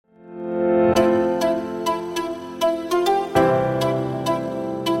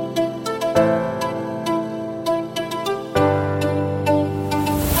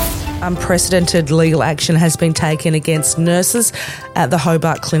Unprecedented legal action has been taken against nurses at the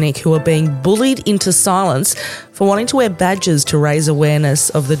Hobart Clinic who are being bullied into silence for wanting to wear badges to raise awareness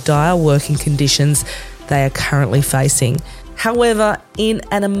of the dire working conditions they are currently facing. However, in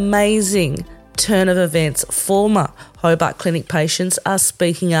an amazing turn of events, former Hobart Clinic patients are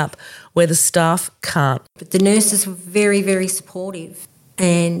speaking up where the staff can't. But the nurses were very, very supportive,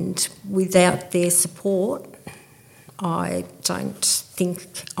 and without their support, I don't think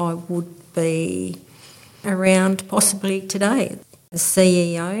I would be around possibly today. The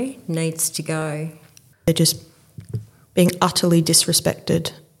CEO needs to go. They're just being utterly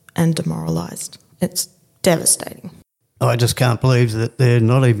disrespected and demoralised. It's devastating. I just can't believe that they're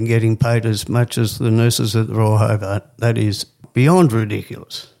not even getting paid as much as the nurses at the Royal Hobart. That is beyond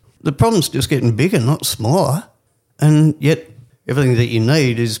ridiculous. The problem's just getting bigger, not smaller, and yet everything that you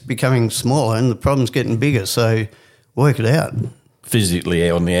need is becoming smaller and the problem's getting bigger, so work it out. Physically,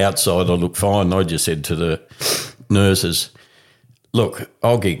 on the outside, I look fine. I just said to the nurses, look,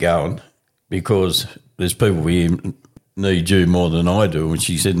 I'll get going because there's people here need you more than I do. And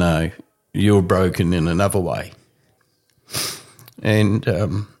she said, no, you're broken in another way. And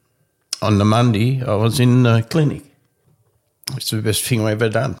on the Monday, I was in the clinic. It's the best thing I've ever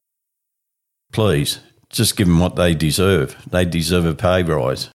done. Please, just give them what they deserve. They deserve a pay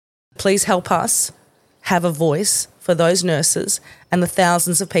rise. Please help us have a voice for those nurses and the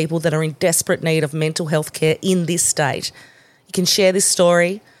thousands of people that are in desperate need of mental health care in this state. You can share this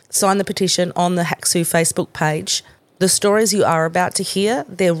story, sign the petition on the HACSU Facebook page. The stories you are about to hear,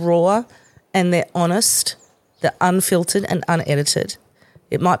 they're raw and they're honest, they're unfiltered and unedited.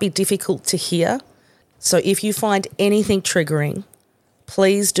 It might be difficult to hear, so if you find anything triggering,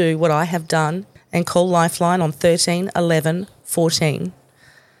 please do what I have done and call Lifeline on 13 11 14.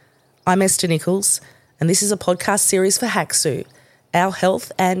 I'm Esther Nichols, and this is a podcast series for HACSU, our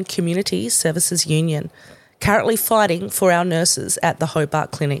Health and Community Services Union, currently fighting for our nurses at the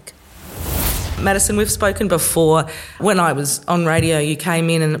Hobart Clinic. Maddison, we've spoken before. When I was on radio, you came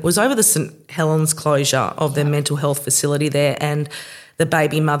in and it was over the St Helens closure of their mental health facility there and the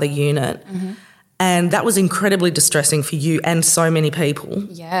baby mother unit. Mm-hmm. And that was incredibly distressing for you and so many people.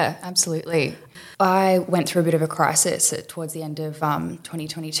 Yeah, absolutely. I went through a bit of a crisis towards the end of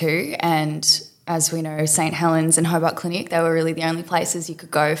 2022, and as we know, St Helens and Hobart Clinic, they were really the only places you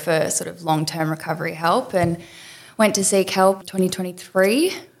could go for sort of long-term recovery help, and went to seek help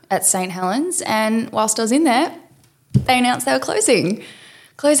 2023 at St Helens, and whilst I was in there, they announced they were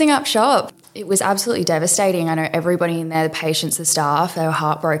closing up shop. It was absolutely devastating. I know everybody in there, the patients, the staff, they were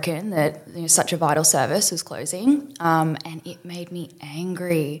heartbroken that such a vital service was closing, and it made me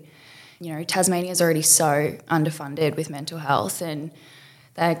angry. Tasmania is already so underfunded with mental health, and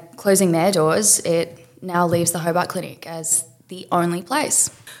they're closing their doors. It now leaves the Hobart Clinic as the only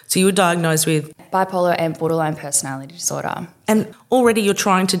place. So you were diagnosed with? Bipolar and borderline personality disorder. And already you're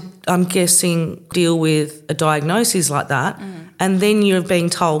trying to, I'm guessing, deal with a diagnosis like that, and then you're being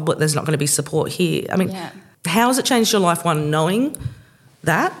told, but there's not going to be support here. I mean, How has it changed your life, one, knowing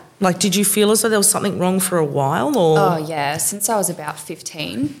that? Like, did you feel as though there was something wrong for a while? Or? Oh, yeah. Since I was about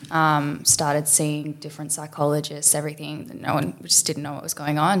 15, started seeing different psychologists, everything. No one just didn't know what was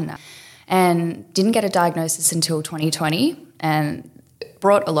going on. And didn't get a diagnosis until 2020, and it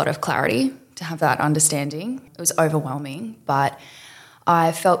brought a lot of clarity to have that understanding. It was overwhelming, but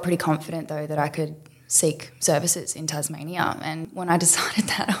I felt pretty confident, though, that I could seek services in Tasmania. And when I decided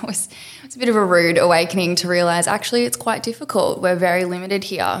that, it was a bit of a rude awakening to realise, actually, it's quite difficult. We're very limited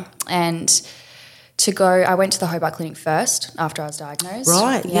here. And I went to the Hobart Clinic first after I was diagnosed.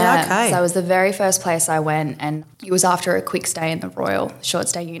 Right, yeah, okay. So that was the very first place I went, and it was after a quick stay in the Royal short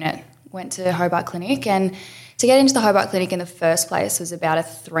stay unit. Went to Hobart Clinic, and to get into the Hobart Clinic in the first place was about a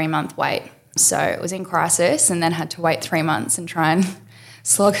 3-month wait. So it was in crisis, and then had to wait 3 months and try and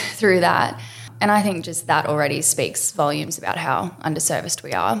slog through that. And I think just that already speaks volumes about how underserviced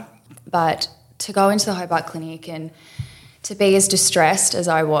we are. But to go into the Hobart Clinic and to be as distressed as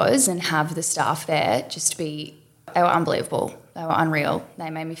I was and have the staff there they were unbelievable. They were unreal.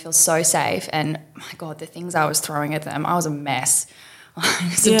 They made me feel so safe. And, my God, the things I was throwing at them, I was a mess. It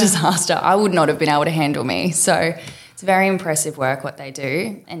was a disaster. I would not have been able to handle me. So it's very impressive work what they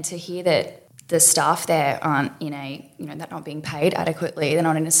do. And to hear that the staff there aren't they're not being paid adequately, they're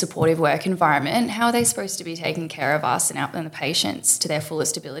not in a supportive work environment, how are they supposed to be taking care of us and the patients to their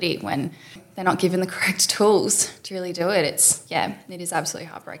fullest ability when they're not given the correct tools to really do it? It is absolutely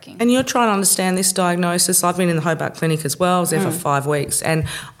heartbreaking. And you're trying to understand this diagnosis. I've been in the Hobart Clinic as well. I was there for 5 weeks. And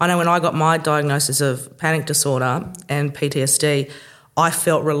I know when I got my diagnosis of panic disorder and PTSD, I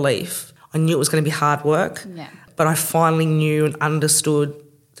felt relief. I knew it was going to be hard work, but I finally knew and understood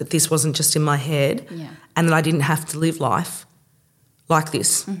that this wasn't just in my head and that I didn't have to live life like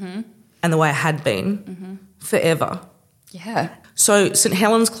this and the way I had been forever. Yeah. So St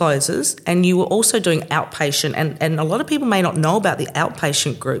Helens closes and you were also doing outpatient and a lot of people may not know about the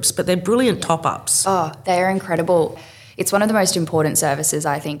outpatient groups, but they're brilliant top-ups. Oh, they are incredible. It's one of the most important services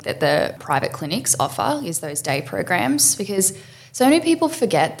I think that the private clinics offer is those day programs, because so many people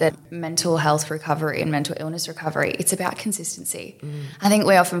forget that mental health recovery and mental illness recovery, it's about consistency. I think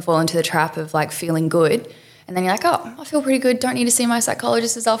we often fall into the trap of like feeling good and then you're like, oh, I feel pretty good, don't need to see my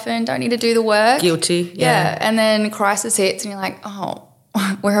psychologist as often, don't need to do the work. Guilty. Yeah. And then crisis hits and you're like, oh,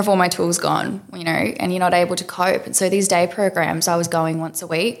 where have all my tools gone, you know, and you're not able to cope. And so these day programs, I was going once a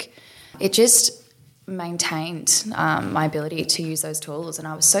week. It just maintained my ability to use those tools, and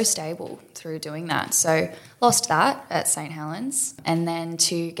I was so stable through doing that. So lost that at St Helens, and then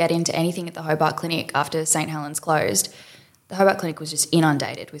to get into anything at the Hobart Clinic after St Helens closed, the Hobart Clinic was just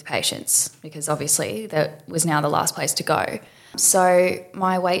inundated with patients because obviously that was now the last place to go. So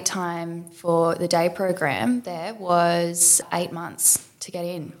my wait time for the day program there was 8 months to get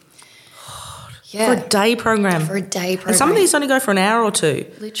in. Yeah. For a day program. For a day program. And some of these only go for an hour or two.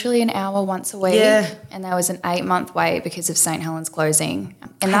 Literally an hour once a week. Yeah. And there was an 8-month wait because of St Helens closing.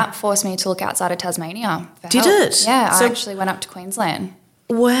 And that forced me to look outside of Tasmania for Did help. it? Yeah, So- I actually went up to Queensland.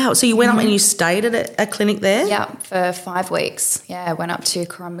 Wow. So you went up and you stayed at a clinic there? Yeah, for 5 weeks. Yeah, I went up to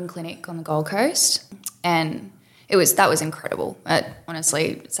Currumbin Clinic on the Gold Coast, and that was incredible. It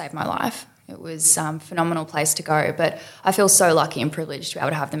honestly saved my life. It was a phenomenal place to go, but I feel so lucky and privileged to be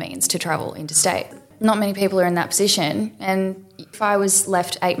able to have the means to travel interstate. Not many people are in that position, and if I was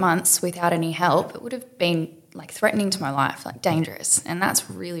left 8 months without any help, it would have been like threatening to my life, like dangerous, and that's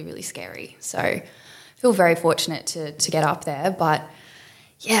really, really scary. So I feel very fortunate to get up there, but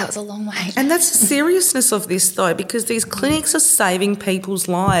yeah, it was a long wait. And that's the seriousness of this though, because these clinics are saving people's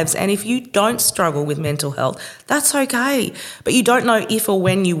lives, and if you don't struggle with mental health, that's okay. But you don't know if or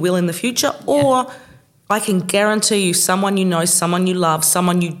when you will in the future, or I can guarantee you someone you know, someone you love,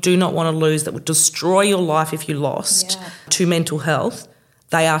 someone you do not want to lose that would destroy your life if you lost to mental health,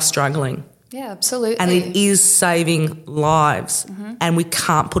 they are struggling. Yeah, absolutely. And it is saving lives, and we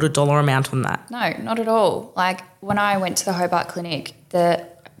can't put a dollar amount on that. No, not at all. Like when I went to the Hobart Clinic,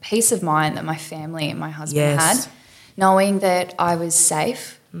 the peace of mind that my family and my husband had, knowing that I was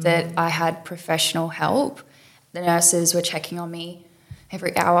safe, that I had professional help, the nurses were checking on me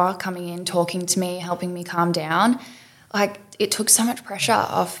every hour, coming in, talking to me, helping me calm down. Like it took so much pressure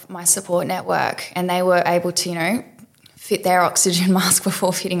off my support network, and they were able to, you know, fit their oxygen mask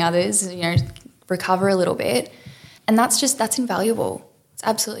before fitting others, you know, recover a little bit. And that's invaluable. It's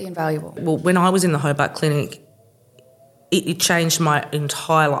absolutely invaluable. Well, when I was in the Hobart Clinic, it changed my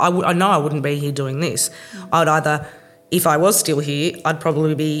entire life. I know I wouldn't be here doing this. I'd either, if I was still here, I'd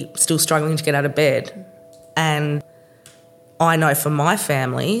probably be still struggling to get out of bed. And I know for my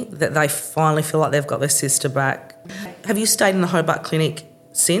family that they finally feel like they've got their sister back. Have you stayed in the Hobart Clinic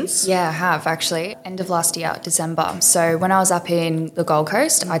since? Yeah, I have actually. End of last year, December. So when I was up in the Gold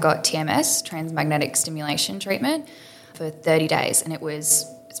Coast, I got TMS, transmagnetic stimulation treatment, for 30 days, and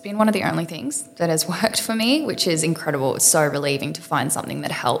it's been one of the only things that has worked for me, which is incredible. It's so relieving to find something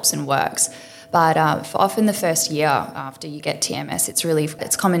that helps and works. But for often the first year after you get TMS,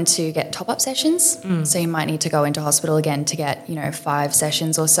 it's common to get top-up sessions. So you might need to go into hospital again to get, 5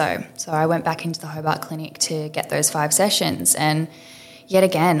 sessions or so. So I went back into the Hobart Clinic to get those 5 sessions, and yet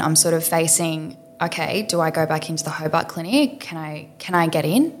again, I'm sort of facing, okay, do I go back into the Hobart Clinic? Can I get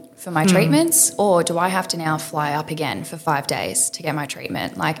in for my treatments, or do I have to now fly up again for 5 days to get my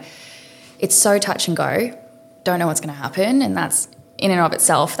treatment? Like, it's so touch and go. Don't know what's going to happen, and that's in and of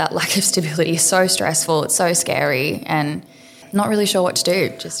itself, that lack of stability is so stressful. It's so scary, and not really sure what to do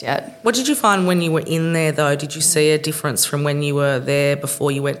just yet. What did you find when you were in there, though? Did you see a difference from when you were there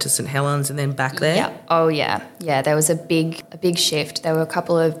before you went to St Helens and then back there? Yeah. Oh, yeah. Yeah, there was a big shift. There were a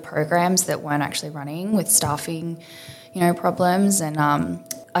couple of programs that weren't actually running with staffing, problems, and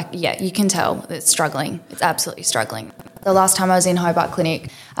you can tell it's struggling. It's absolutely struggling. The last time I was in Hobart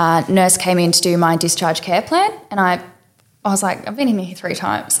Clinic, a nurse came in to do my discharge care plan, and I was like, I've been in here 3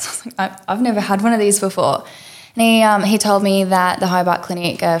 times. I've never had one of these before. And he told me that the Hobart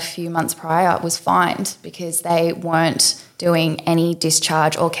Clinic a few months prior was fined because they weren't doing any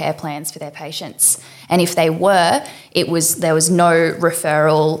discharge or care plans for their patients. And if they were, there was no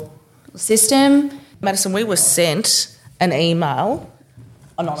referral system. Maddison, we were sent an email,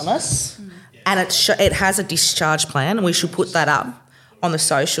 anonymous, and it has a discharge plan, and we should put that up on the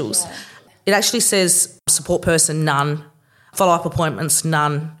socials. Yeah. It actually says support person, none. Follow-up appointments,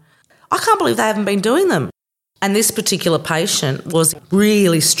 none. I can't believe they haven't been doing them. And this particular patient was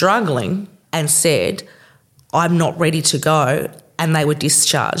really struggling and said, I'm not ready to go, and they were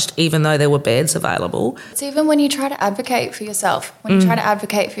discharged even though there were beds available. It's even when you try to advocate for yourself, when you try to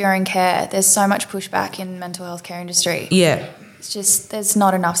advocate for your own care, there's so much pushback in the mental health care industry. Yeah. It's just there's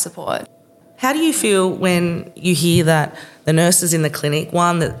not enough support. How do you feel when you hear that the nurses in the clinic,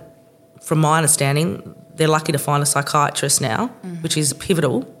 one, that from my understanding, they're lucky to find a psychiatrist now, which is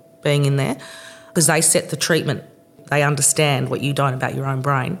pivotal being in there, because they set the treatment. They understand what you don't about your own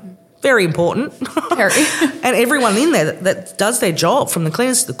brain. Very important. Very. And everyone in there that does their job, from the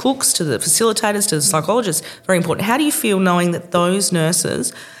cleaners to the cooks to the facilitators to the psychologists, very important. How do you feel knowing that those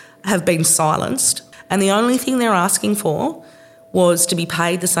nurses have been silenced and the only thing they're asking for was to be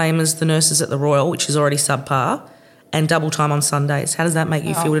paid the same as the nurses at the Royal, which is already subpar, and double time on Sundays? How does that make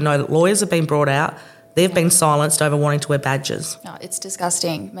you feel to know that lawyers have been brought out, they've been silenced over wanting to wear badges? No, it's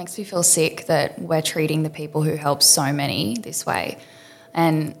disgusting. It makes me feel sick that we're treating the people who help so many this way.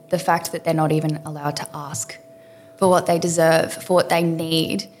 And the fact that they're not even allowed to ask for what they deserve, for what they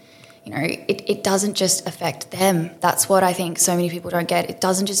need, you know, it doesn't just affect them. That's what I think so many people don't get. It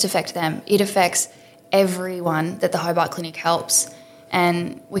doesn't just affect them. It affects everyone that the Hobart Clinic helps.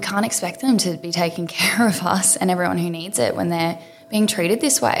 And we can't expect them to be taking care of us and everyone who needs it when they're being treated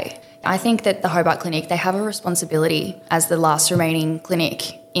this way. I think that the Hobart Clinic, they have a responsibility as the last remaining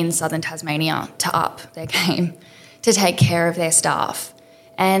clinic in southern Tasmania to up their game, to take care of their staff.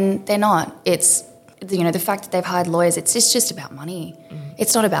 And they're not. It's, you know, the fact that they've hired lawyers, it's just about money.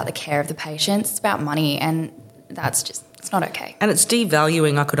 It's not about the care of the patients. It's about money, and that's just, it's not okay. And it's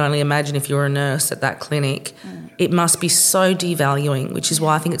devaluing. I could only imagine if you were a nurse at that clinic. It must be so devaluing, which is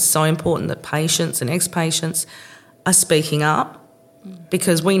why I think it's so important that patients and ex-patients are speaking up,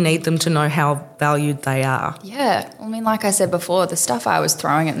 because we need them to know how valued they are. Yeah. I mean, like I said before, the stuff I was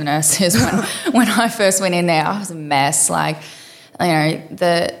throwing at the nurses when I first went in there, I was a mess. Like, you know,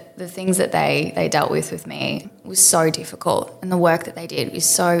 the things that they dealt with me was so difficult, and the work that they did was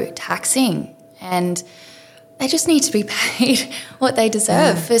so taxing, and they just need to be paid what they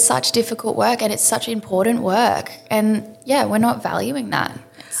deserve for such difficult work, and it's such important work. And, yeah, we're not valuing that.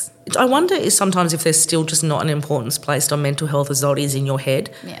 I wonder sometimes if there's still just not an importance placed on mental health as though it is in your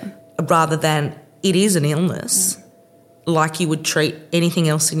head, rather than it is an illness. Like you would treat anything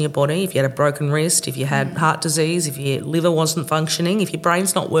else in your body. If you had a broken wrist, if you had heart disease, if your liver wasn't functioning, if your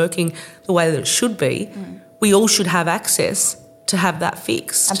brain's not working the way that it should be, we all should have access to have that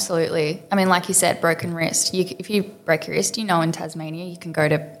fixed. Absolutely. I mean, like you said, broken wrist. If you break your wrist, you know, in Tasmania, you can go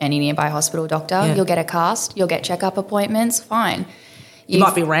to any nearby hospital doctor. You'll get a cast. You'll get checkup appointments. Fine. You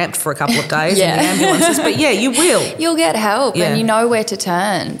might be ramped for a couple of days in the ambulances, but you will. You'll get help and you know where to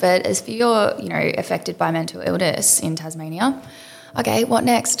turn. But if you're, you know, affected by mental illness in Tasmania, okay, what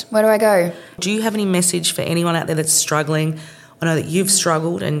next? Where do I go? Do you have any message for anyone out there that's struggling? I know that you've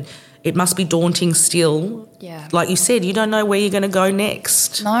struggled and it must be daunting still. Yeah. Like you said, you don't know where you're going to go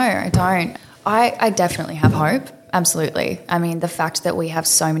next. No, I don't. I definitely have hope. Absolutely. I mean, the fact that we have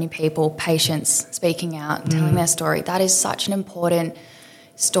so many people, patients, speaking out, telling their story, that is such an important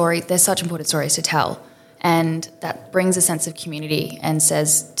story. There's such important stories to tell, and that brings a sense of community and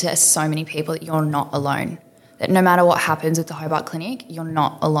says to so many people that you're not alone, that no matter what happens with the Hobart Clinic, you're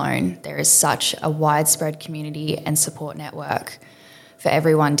not alone. There is such a widespread community and support network for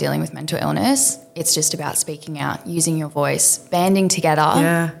everyone dealing with mental illness. It's just about speaking out, using your voice, banding together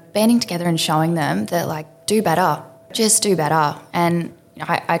and showing them that, like, do better, just do better. And you know,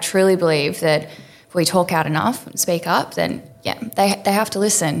 I truly believe that if we talk out enough and speak up, then they have to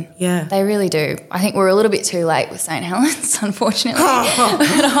listen. Yeah. They really do. I think we're a little bit too late with St Helens, unfortunately.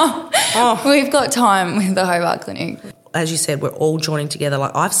 We've got time with the Hobart Clinic. As you said, we're all joining together.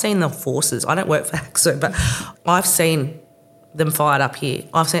 Like, I've seen the forces. I don't work for AXO, but I've seen them fired up here.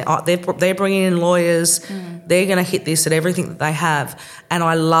 I've seen they're bringing in lawyers. They're going to hit this at everything that they have, and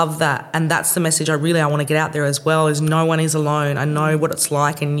I love that. And that's the message I want to get out there as well, is no one is alone. I know what it's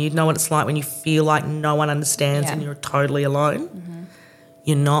like, and you know what it's like when you feel like no one understands and you're totally alone.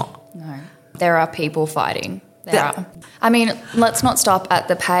 You're not. No. There are people fighting. There are. I mean, let's not stop at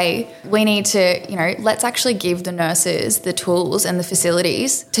the pay. We need to, you know, let's actually give the nurses the tools and the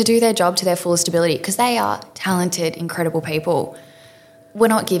facilities to do their job to their fullest ability, because they are talented, incredible people. We're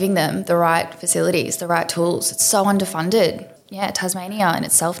not giving them the right facilities, the right tools. It's so underfunded. Yeah, Tasmania in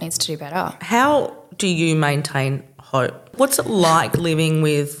itself needs to do better. How do you maintain hope? What's it like living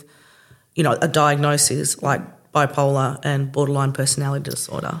with, you know, a diagnosis like bipolar and borderline personality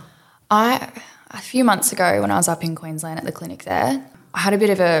disorder? A few months ago when I was up in Queensland at the clinic there, I had a bit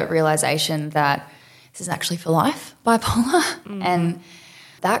of a realisation that this is actually for life, bipolar, and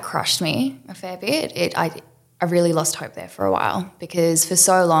that crushed me a fair bit. I I really lost hope there for a while, because for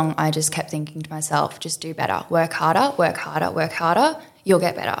so long I just kept thinking to myself, just do better, work harder, work harder, work harder, you'll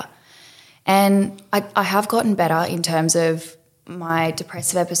get better. And I have gotten better in terms of my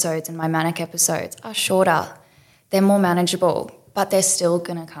depressive episodes and my manic episodes are shorter. They're more manageable, but they're still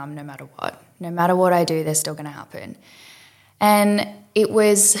going to come no matter what. No matter what I do, they're still going to happen. And it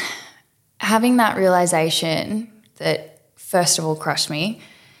was having that realisation that first of all crushed me,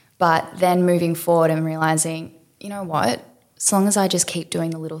 but then moving forward and realising, you know what, as long as I just keep doing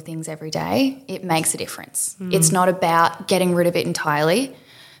the little things every day, it makes a difference. It's not about getting rid of it entirely.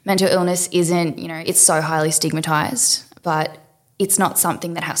 Mental illness isn't, it's so highly stigmatised, but it's not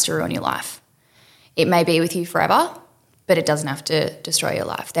something that has to ruin your life. It may be with you forever, but it doesn't have to destroy your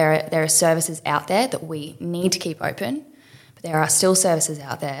life. There are services out there that we need to keep open, but there are still services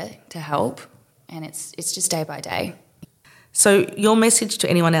out there to help, and it's just day by day. So your message to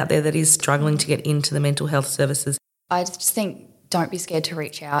anyone out there that is struggling to get into the mental health services? I just think don't be scared to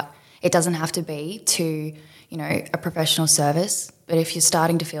reach out. It doesn't have to be to, a professional service, but if you're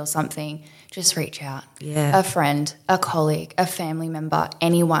starting to feel something, just reach out. Yeah. A friend, a colleague, a family member,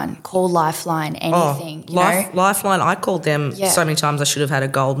 anyone. Call Lifeline, anything. Lifeline, I called them so many times I should have had a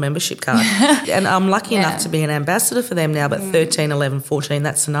gold membership card. And I'm lucky enough to be an ambassador for them now, but 13, 11, 14,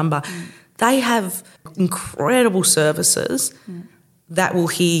 that's the number. They have incredible services that will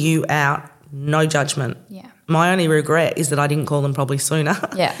hear you out, no judgment. Yeah. My only regret is that I didn't call them probably sooner.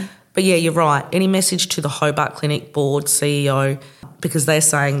 Yeah. But yeah, you're right. Any message to the Hobart Clinic board, CEO, because they're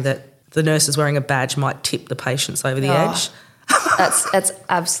saying that the nurses wearing a badge might tip the patients over the edge. That's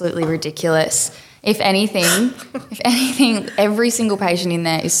absolutely ridiculous. If anything, every single patient in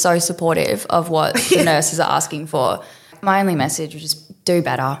there is so supportive of what the nurses are asking for. My only message was just do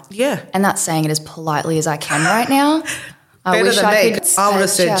better. Yeah. And that's saying it as politely as I can right now. I would have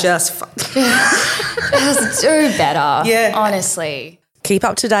said just do better. Yeah. Honestly. Keep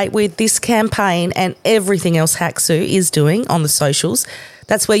up to date with this campaign and everything else HACSU is doing on the socials.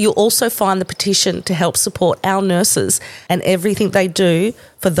 That's where you'll also find the petition to help support our nurses and everything they do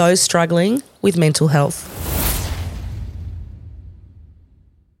for those struggling with mental health.